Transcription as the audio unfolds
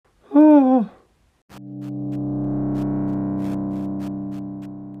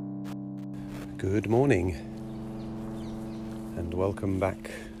Good morning and welcome back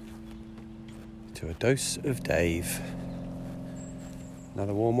to a dose of Dave.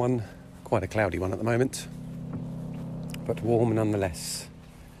 Another warm one, quite a cloudy one at the moment, but warm nonetheless.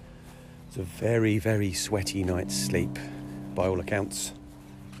 It's a very, very sweaty night's sleep by all accounts,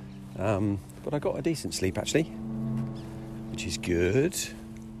 but I got a decent sleep actually, which is good.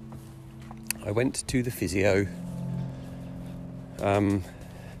 I went to the physio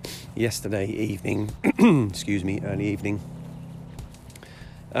yesterday evening, early evening,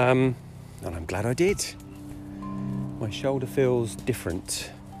 and I'm glad I did. My shoulder feels different.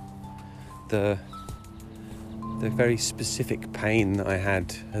 The very specific pain that I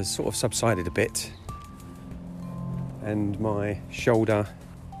had has sort of subsided a bit, and my shoulder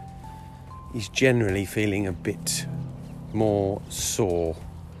is generally feeling a bit more sore.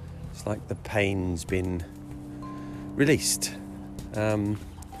 It's like the pain's been released.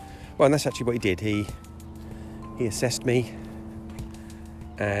 Well, and that's actually what he did. He assessed me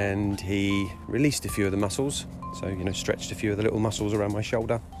and he released a few of the muscles. So, stretched a few of the little muscles around my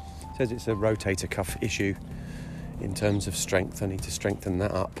shoulder. Says it's a rotator cuff issue in terms of strength. I need to strengthen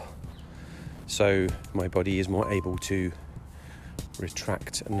that up so my body is more able to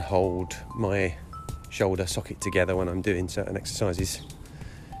retract and hold my shoulder socket together when I'm doing certain exercises.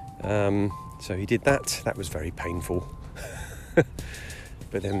 So he did that. That was very painful.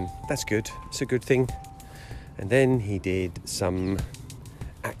 But then that's good. It's a good thing. And then he did some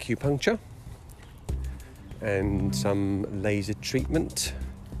acupuncture and some laser treatment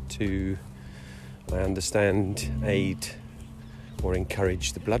to, I understand, aid or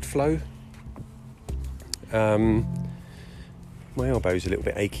encourage the blood flow. My elbow's a little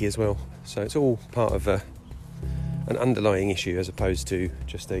bit achy as well, so it's all part of an underlying issue as opposed to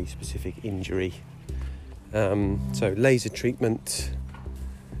just a specific injury. So laser treatment,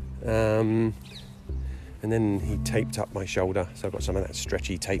 and then he taped up my shoulder, so I've got some of that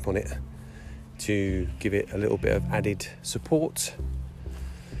stretchy tape on it to give it a little bit of added support,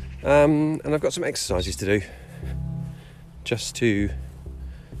 and I've got some exercises to do just to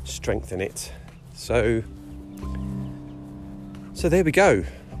strengthen it. So there we go,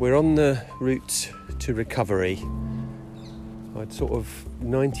 we're on the route to recovery. I'd sort of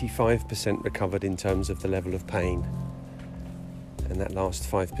 95% recovered in terms of the level of pain, and that last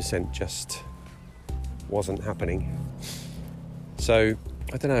 5% just wasn't happening. So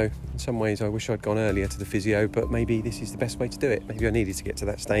I don't know, in some ways I wish I'd gone earlier to the physio, but maybe this is the best way to do it. Maybe I needed to get to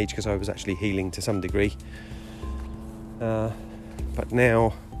that stage because I was actually healing to some degree, but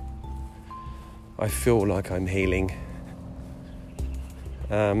now I feel like I'm healing,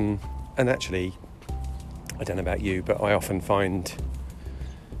 and actually I don't know about you, but I often find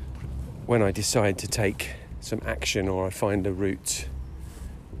when I decide to take some action or I find a route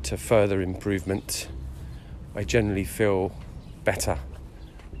to further improvement, I generally feel better.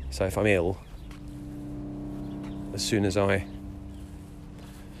 So if I'm ill, as soon as I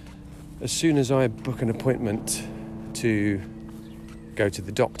book an appointment to go to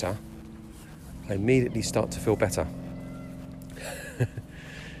the doctor, I immediately start to feel better.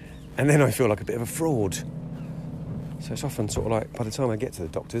 And then I feel like a bit of a fraud. So it's often sort of like, by the time I get to the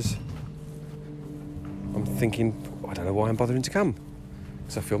doctor's, I'm thinking, I don't know why I'm bothering to come,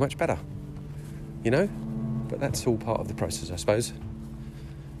 because I feel much better, But that's all part of the process, I suppose.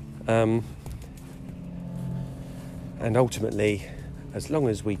 And ultimately, as long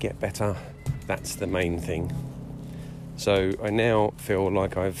as we get better, that's the main thing. So I now feel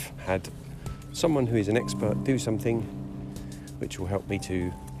like I've had someone who is an expert do something which will help me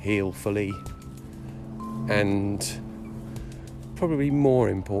to heal fully, and probably more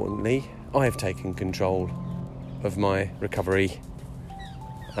importantly, I have taken control of my recovery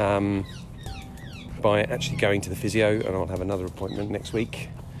by actually going to the physio, and I'll have another appointment next week.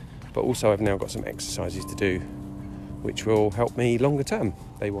 But also I've now got some exercises to do which will help me longer term.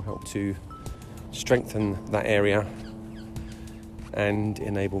 They will help to strengthen that area and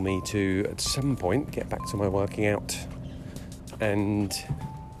enable me to, at some point, get back to my working out and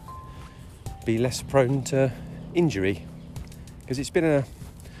be less prone to injury. Because it's been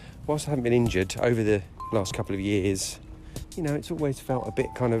whilst I haven't been injured over the last couple of years, it's always felt a bit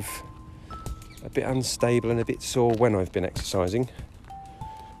unstable and a bit sore when I've been exercising.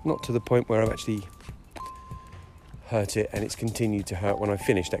 Not to the point where I've actually hurt it and it's continued to hurt when I've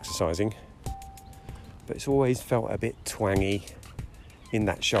finished exercising, but it's always felt a bit twangy in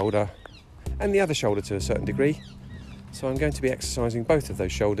that shoulder and the other shoulder to a certain degree. So I'm going to be exercising both of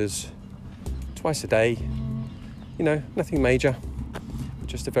those shoulders twice a day. Nothing major,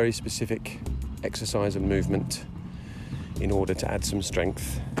 just a very specific exercise and movement in order to add some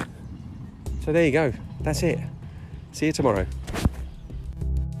strength. So So there you go. That's it. See you tomorrow.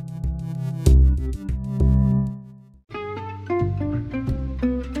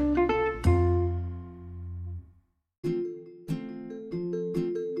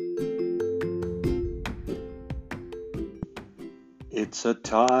 It's a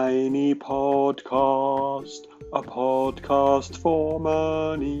tiny podcast, a podcast for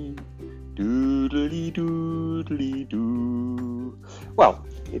money. Doodly doodly doo. Well,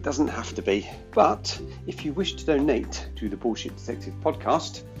 it doesn't have to be, but if you wish to donate to the Bullshit Detective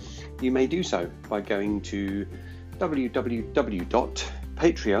podcast, you may do so by going to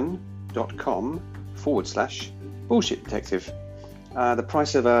www.patreon.com/Bullshit Detective. The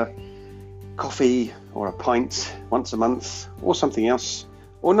price of a coffee or a pint once a month or something else,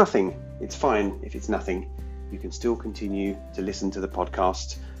 or nothing. It's fine if it's nothing. You can still continue to listen to the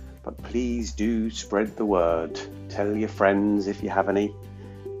podcast, but please do spread the word. Tell your friends, if you have any,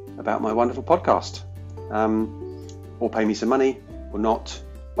 about my wonderful podcast. Or pay me some money or not,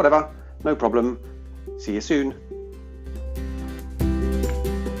 whatever, no problem. See you soon.